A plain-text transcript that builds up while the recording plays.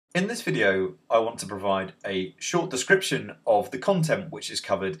In this video, I want to provide a short description of the content which is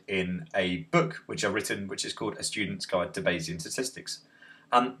covered in a book which I've written, which is called A Student's Guide to Bayesian Statistics.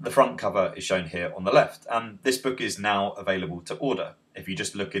 And the front cover is shown here on the left, and this book is now available to order. If you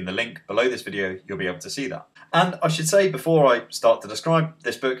just look in the link below this video, you'll be able to see that. And I should say, before I start to describe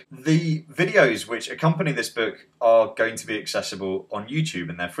this book, the videos which accompany this book are going to be accessible on YouTube,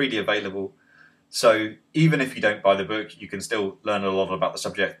 and they're freely available. So even if you don't buy the book, you can still learn a lot about the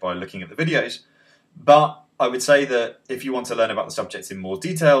subject by looking at the videos. But I would say that if you want to learn about the subject in more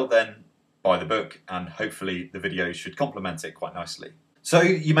detail, then buy the book, and hopefully the videos should complement it quite nicely. So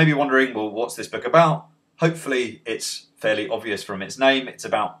you may be wondering, well, what's this book about? Hopefully it's fairly obvious from its name. It's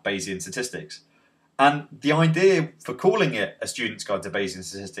about Bayesian statistics. And the idea for calling it A Student's Guide to Bayesian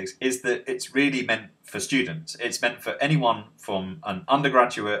Statistics is that it's really meant for students. It's meant for anyone from an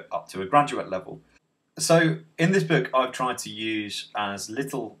undergraduate up to a graduate level. So in this book, I've tried to use as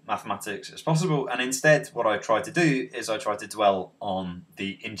little mathematics as possible, and instead what I try to do is I try to dwell on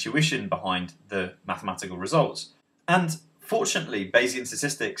the intuition behind the mathematical results. And fortunately, Bayesian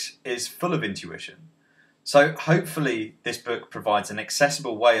statistics is full of intuition. So hopefully this book provides an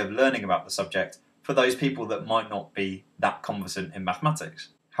accessible way of learning about the subject for those people that might not be that conversant in mathematics.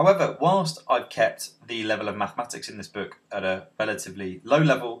 However, whilst I've kept the level of mathematics in this book at a relatively low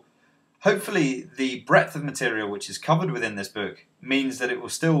level, hopefully the breadth of material which is covered within this book means that it will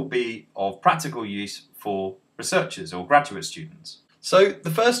still be of practical use for researchers or graduate students. So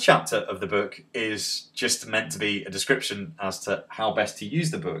the first chapter of the book is just meant to be a description as to how best to use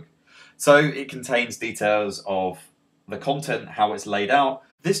the book. So it contains details of the content, how it's laid out.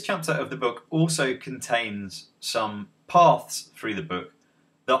 This chapter of the book also contains some paths through the book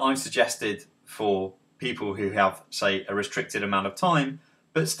that I've suggested for people who have, say, a restricted amount of time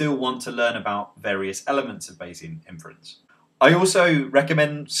but still want to learn about various elements of Bayesian inference. I also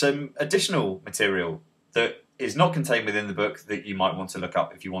recommend some additional material that is not contained within the book that you might want to look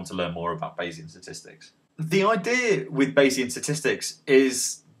up if you want to learn more about Bayesian statistics. The idea with Bayesian statistics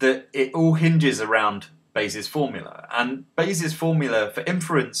is that it all hinges around Bayes' formula, and Bayes' formula for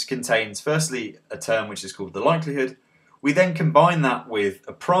inference contains firstly a term which is called the likelihood. We then combine that with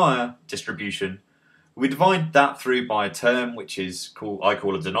a prior distribution. We divide that through by a term which is I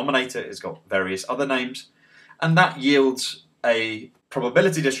call a denominator. It's got various other names, and that yields a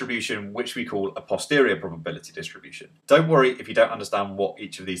probability distribution which we call a posterior probability distribution. Don't worry if you don't understand what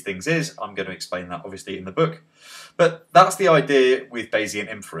each of these things is. I'm going to explain that obviously in the book, but that's the idea with Bayesian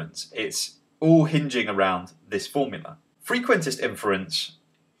inference. It's all hinging around this formula. Frequentist inference,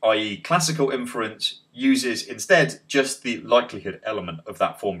 i.e. classical inference, uses instead just the likelihood element of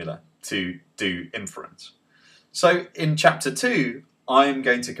that formula to do inference. So in chapter 2, I'm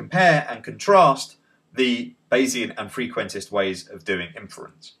going to compare and contrast the Bayesian and frequentist ways of doing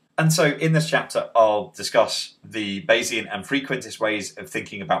inference. And so in this chapter, I'll discuss the Bayesian and frequentist ways of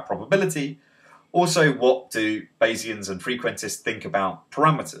thinking about probability. Also, what do Bayesians and frequentists think about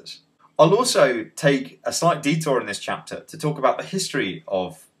parameters? I'll also take a slight detour in this chapter to talk about the history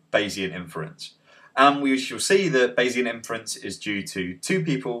of Bayesian inference. And we shall see that Bayesian inference is due to two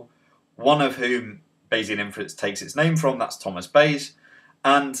people, one of whom Bayesian inference takes its name from, that's Thomas Bayes.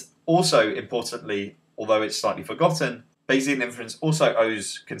 And also, importantly, although it's slightly forgotten, Bayesian inference also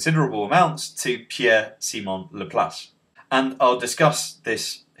owes considerable amounts to Pierre-Simon Laplace. And I'll discuss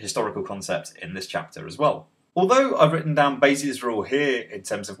this historical concept in this chapter as well. Although I've written down Bayes' rule here in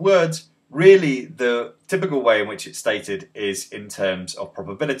terms of words, really the typical way in which it's stated is in terms of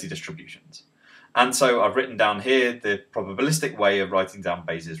probability distributions. And so I've written down here the probabilistic way of writing down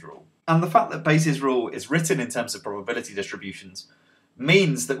Bayes' rule. And the fact that Bayes' rule is written in terms of probability distributions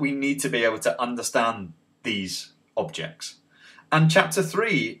means that we need to be able to understand these objects. And chapter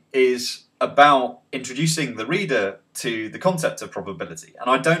 3 is about introducing the reader to the concept of probability. And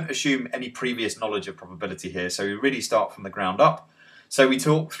I don't assume any previous knowledge of probability here, so we really start from the ground up. So we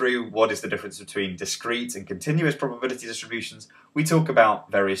talk through what is the difference between discrete and continuous probability distributions. We talk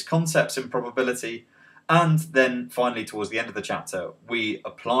about various concepts in probability. And then finally, towards the end of the chapter, we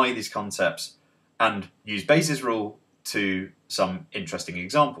apply these concepts and use Bayes' rule to some interesting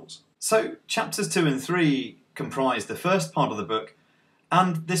examples. So chapters 2 and 3 comprise the first part of the book,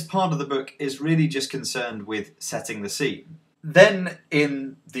 and this part of the book is really just concerned with setting the scene. Then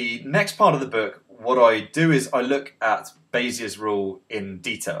in the next part of the book, what I do is I look at Bayes' rule in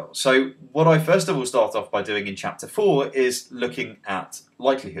detail. So what I first of all start off by doing in chapter 4 is looking at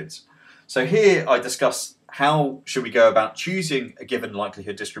likelihoods. So here I discuss how should we go about choosing a given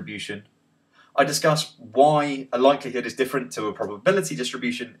likelihood distribution. I discuss why a likelihood is different to a probability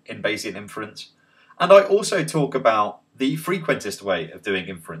distribution in Bayesian inference. And I also talk about the frequentist way of doing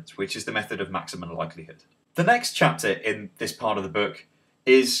inference, which is the method of maximum likelihood. The next chapter in this part of the book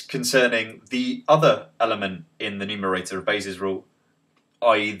is concerning the other element in the numerator of Bayes' rule,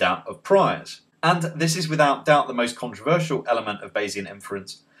 i.e. that of priors. And this is without doubt the most controversial element of Bayesian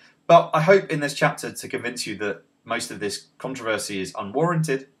inference, but I hope in this chapter to convince you that most of this controversy is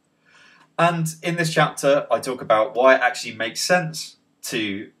unwarranted. And in this chapter I talk about why it actually makes sense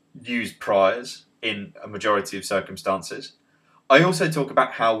to use priors in a majority of circumstances. I also talk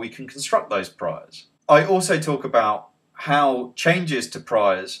about how we can construct those priors. I also talk about how changes to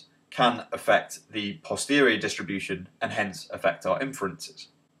priors can affect the posterior distribution and hence affect our inferences.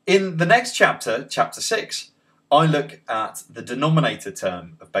 In the next chapter, chapter 6, I look at the denominator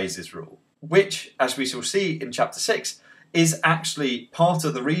term of Bayes' rule, which, as we shall see in chapter 6, is actually part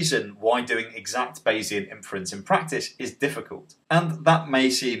of the reason why doing exact Bayesian inference in practice is difficult. And that may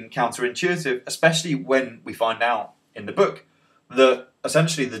seem counterintuitive, especially when we find out in the book that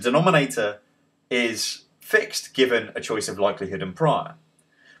essentially the denominator is fixed given a choice of likelihood and prior.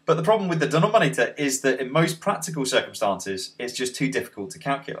 But the problem with the denominator is that in most practical circumstances, it's just too difficult to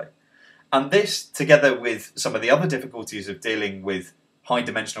calculate. And this, together with some of the other difficulties of dealing with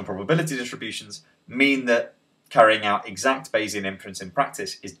high-dimensional probability distributions, mean that carrying out exact Bayesian inference in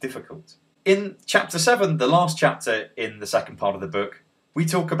practice is difficult. In chapter 7, the last chapter in the second part of the book, we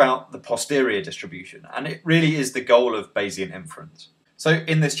talk about the posterior distribution, and it really is the goal of Bayesian inference. So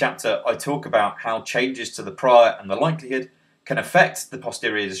in this chapter, I talk about how changes to the prior and the likelihood can affect the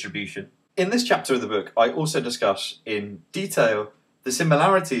posterior distribution. In this chapter of the book, I also discuss in detail the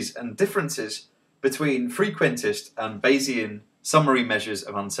similarities and differences between frequentist and Bayesian summary measures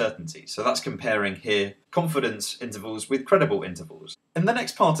of uncertainty. So that's comparing here confidence intervals with credible intervals. In the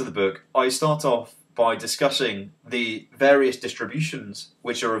next part of the book, I start off by discussing the various distributions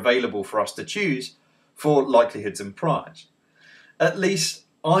which are available for us to choose for likelihoods and priors. At least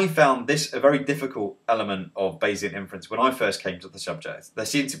I found this a very difficult element of Bayesian inference when I first came to the subject. There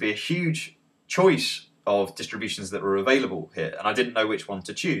seemed to be a huge choice of distributions that were available here, and I didn't know which one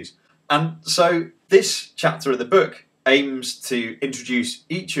to choose. And so this chapter of the book aims to introduce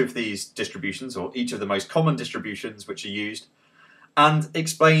each of these distributions, or each of the most common distributions which are used, and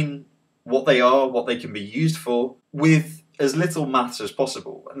explain what they are, what they can be used for, with as little maths as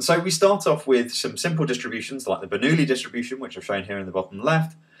possible. And so we start off with some simple distributions like the Bernoulli distribution, which I've shown here in the bottom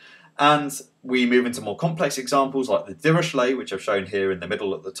left, and we move into more complex examples like the Dirichlet, which I've shown here in the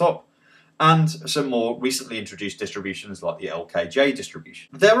middle at the top, and some more recently introduced distributions like the LKJ distribution.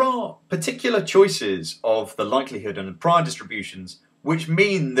 There are particular choices of the likelihood and prior distributions which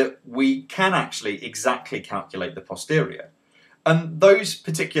mean that we can actually exactly calculate the posterior. And those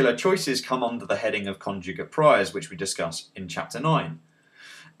particular choices come under the heading of conjugate priors, which we discuss in chapter 9.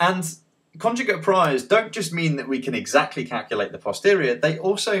 And conjugate priors don't just mean that we can exactly calculate the posterior, they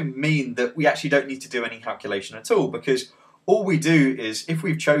also mean that we actually don't need to do any calculation at all, because all we do is, if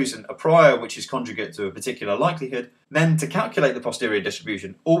we've chosen a prior which is conjugate to a particular likelihood, then to calculate the posterior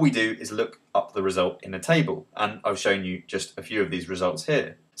distribution, all we do is look up the result in a table. And I've shown you just a few of these results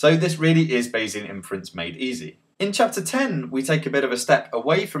here. So this really is Bayesian inference made easy. In chapter 10, we take a bit of a step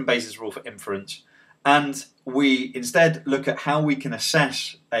away from Bayes' rule for inference, and we instead look at how we can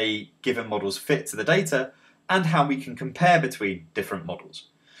assess a given model's fit to the data and how we can compare between different models.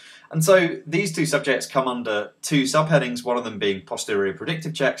 And so these two subjects come under two subheadings, one of them being posterior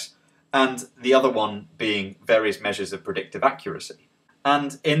predictive checks and the other one being various measures of predictive accuracy.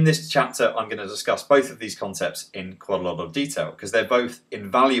 And in this chapter I'm going to discuss both of these concepts in quite a lot of detail because they're both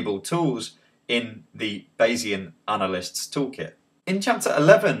invaluable tools in the Bayesian analyst's toolkit. In chapter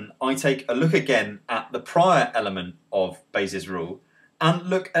 11 I take a look again at the prior element of Bayes' rule and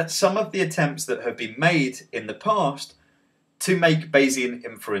look at some of the attempts that have been made in the past to make Bayesian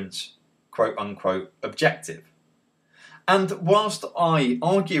inference quote-unquote objective. And whilst I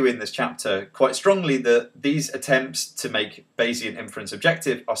argue in this chapter quite strongly that these attempts to make Bayesian inference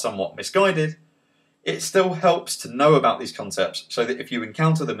objective are somewhat misguided, it still helps to know about these concepts so that if you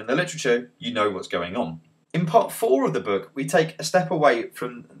encounter them in the literature, you know what's going on. In part 4 of the book, we take a step away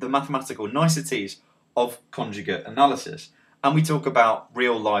from the mathematical niceties of conjugate analysis, and we talk about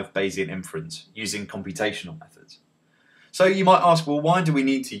real-life Bayesian inference using computational methods. So you might ask, well, why do we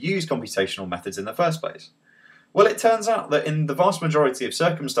need to use computational methods in the first place? Well, it turns out that in the vast majority of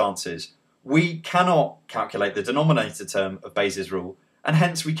circumstances, we cannot calculate the denominator term of Bayes' rule, and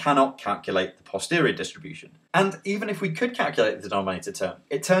hence we cannot calculate the posterior distribution. And even if we could calculate the denominator term,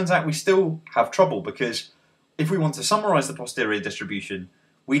 it turns out we still have trouble because if we want to summarise the posterior distribution,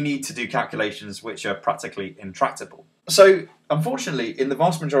 we need to do calculations which are practically intractable. So, unfortunately, in the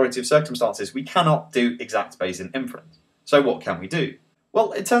vast majority of circumstances, we cannot do exact Bayesian inference. So what can we do?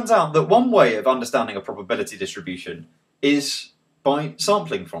 Well, it turns out that one way of understanding a probability distribution is by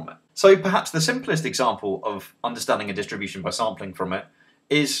sampling from it. So perhaps the simplest example of understanding a distribution by sampling from it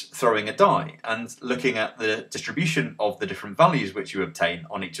is throwing a die and looking at the distribution of the different values which you obtain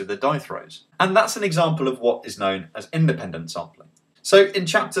on each of the die throws. And that's an example of what is known as independent sampling. So in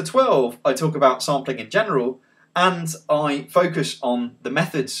chapter 12, I talk about sampling in general, and I focus on the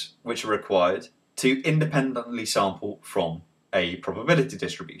methods which are required to independently sample from a probability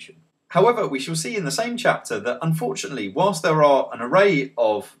distribution. However, we shall see in the same chapter that unfortunately, whilst there are an array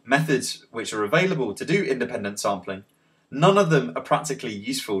of methods which are available to do independent sampling, none of them are practically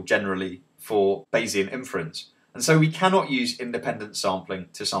useful generally for Bayesian inference, and so we cannot use independent sampling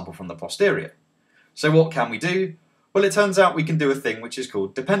to sample from the posterior. So what can we do? Well, it turns out we can do a thing which is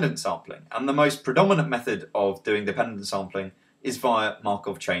called dependent sampling, and the most predominant method of doing dependent sampling is via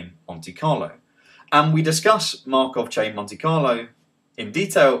Markov chain Monte Carlo. And we discuss Markov chain Monte Carlo in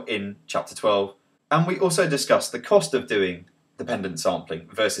detail in chapter 12, and we also discuss the cost of doing dependent sampling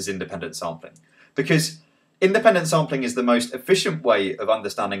versus independent sampling, because independent sampling is the most efficient way of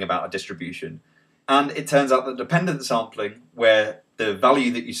understanding about a distribution, and it turns out that dependent sampling, where the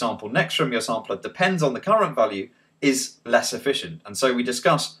value that you sample next from your sampler depends on the current value, is less efficient, and so we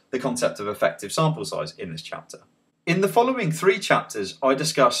discuss the concept of effective sample size in this chapter. In the following 3 chapters, I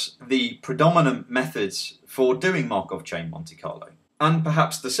discuss the predominant methods for doing Markov chain Monte Carlo. And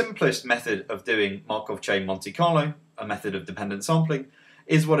perhaps the simplest method of doing Markov chain Monte Carlo, a method of dependent sampling,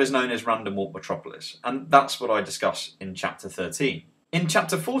 is what is known as random walk metropolis, and that's what I discuss in chapter 13. In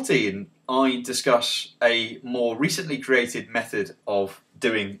chapter 14, I discuss a more recently created method of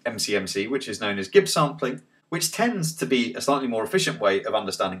doing MCMC, which is known as Gibbs sampling, which tends to be a slightly more efficient way of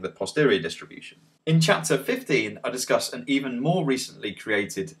understanding the posterior distribution. In chapter 15, I discuss an even more recently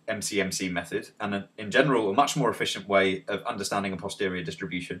created MCMC method, and in general a much more efficient way of understanding a posterior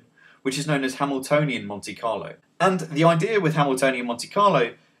distribution, which is known as Hamiltonian Monte Carlo. And the idea with Hamiltonian Monte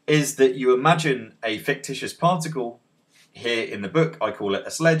Carlo is that you imagine a fictitious particle, here in the book I call it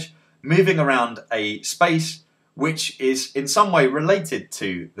a sledge, moving around a space which is in some way related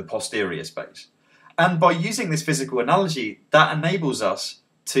to the posterior space. And by using this physical analogy, that enables us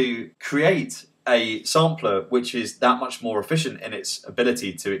to create a sampler which is that much more efficient in its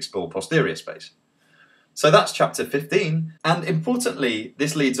ability to explore posterior space. So that's chapter 15, and importantly,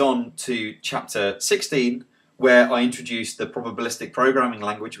 this leads on to chapter 16, where I introduce the probabilistic programming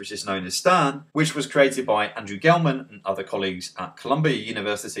language, which is known as STAN, which was created by Andrew Gelman and other colleagues at Columbia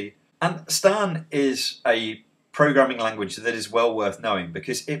University. And STAN is a programming language that is well worth knowing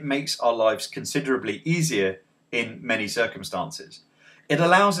because it makes our lives considerably easier in many circumstances. It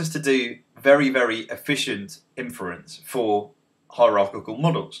allows us to do very, very efficient inference for hierarchical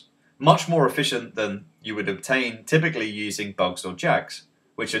models, much more efficient than you would obtain typically using bugs or JAGs,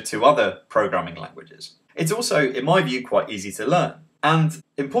 which are 2 other programming languages. It's also, in my view, quite easy to learn. And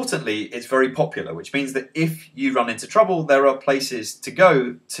importantly, it's very popular, which means that if you run into trouble, there are places to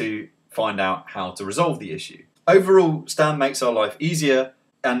go to find out how to resolve the issue. Overall, STAN makes our life easier,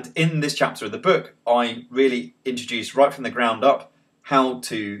 and in this chapter of the book, I really introduce right from the ground up how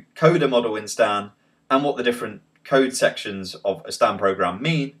to code a model in STAN and what the different code sections of a STAN program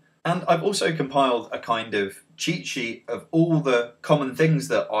mean. And I've also compiled a kind of cheat sheet of all the common things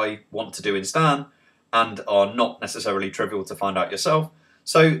that I want to do in STAN and are not necessarily trivial to find out yourself.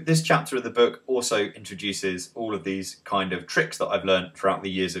 So this chapter of the book also introduces all of these kind of tricks that I've learned throughout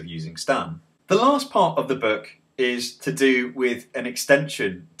the years of using STAN. The last part of the book is to do with an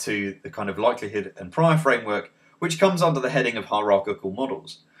extension to the kind of likelihood and prior framework, which comes under the heading of hierarchical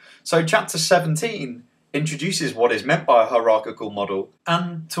models. So chapter 17 introduces what is meant by a hierarchical model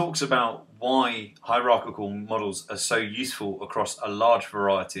and talks about why hierarchical models are so useful across a large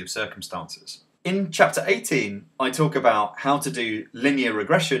variety of circumstances. In chapter 18, I talk about how to do linear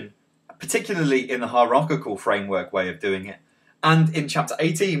regression, particularly in the hierarchical framework way of doing it. And in chapter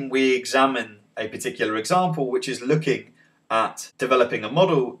 18, we examine a particular example, which is looking at developing a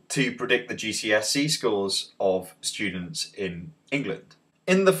model to predict the GCSE scores of students in England.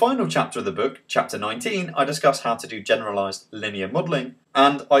 In the final chapter of the book, chapter 19, I discuss how to do generalized linear modeling,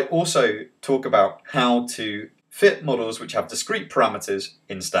 and I also talk about how to fit models which have discrete parameters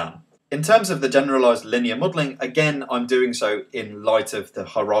in STAN. In terms of the generalized linear modeling, again, I'm doing so in light of the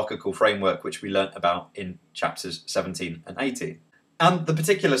hierarchical framework which we learnt about in chapters 17 and 18. And the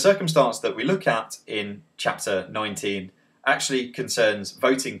particular circumstance that we look at in chapter 19 actually concerns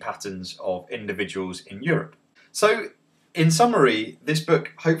voting patterns of individuals in Europe. So, in summary, this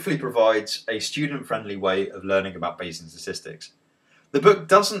book hopefully provides a student-friendly way of learning about Bayesian statistics. The book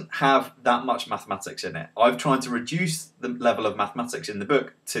doesn't have that much mathematics in it. I've tried to reduce the level of mathematics in the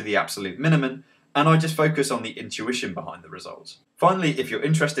book to the absolute minimum, and I just focus on the intuition behind the results. Finally, if you're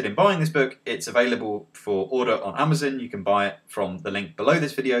interested in buying this book, it's available for order on Amazon. You can buy it from the link below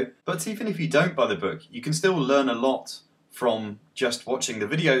this video. But even if you don't buy the book, you can still learn a lot from just watching the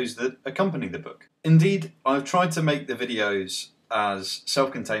videos that accompany the book. Indeed, I've tried to make the videos as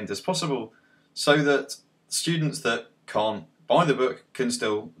self-contained as possible so that students that can't buy the book can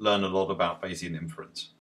still learn a lot about Bayesian inference.